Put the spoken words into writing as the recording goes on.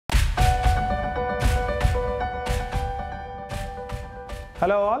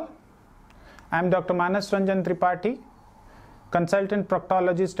Hello all, I am Dr. Manas Ranjan Tripathy, consultant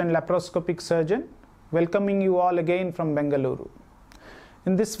proctologist and laparoscopic surgeon, welcoming you all again from Bangalore.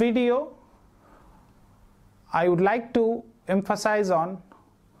 In this video, I would like to emphasize on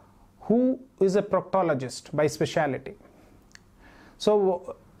who is a proctologist by specialty.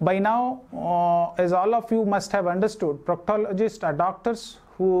 So by now, as all of you must have understood, proctologists are doctors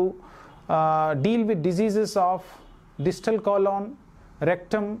who deal with diseases of distal colon,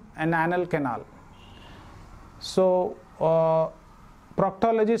 rectum and anal canal. So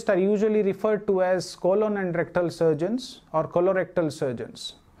proctologists are usually referred to as colon and rectal surgeons or colorectal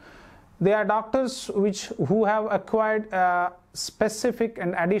surgeons. They are doctors who have acquired specific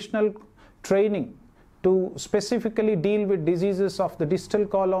and additional training to specifically deal with diseases of the distal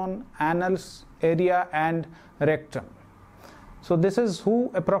colon, anal area and rectum. So this is who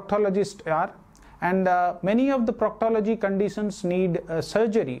a proctologist are. And many of the proctology conditions need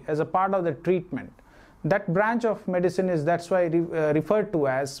surgery as a part of the treatment. That branch of medicine is that's why referred to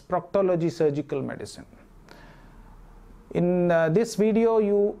as proctology surgical medicine. In this video,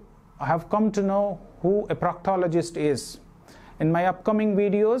 you have come to know who a proctologist is. In my upcoming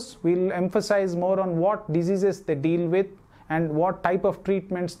videos, we'll emphasize more on what diseases they deal with and what type of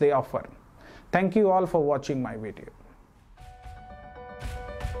treatments they offer. Thank you all for watching my video.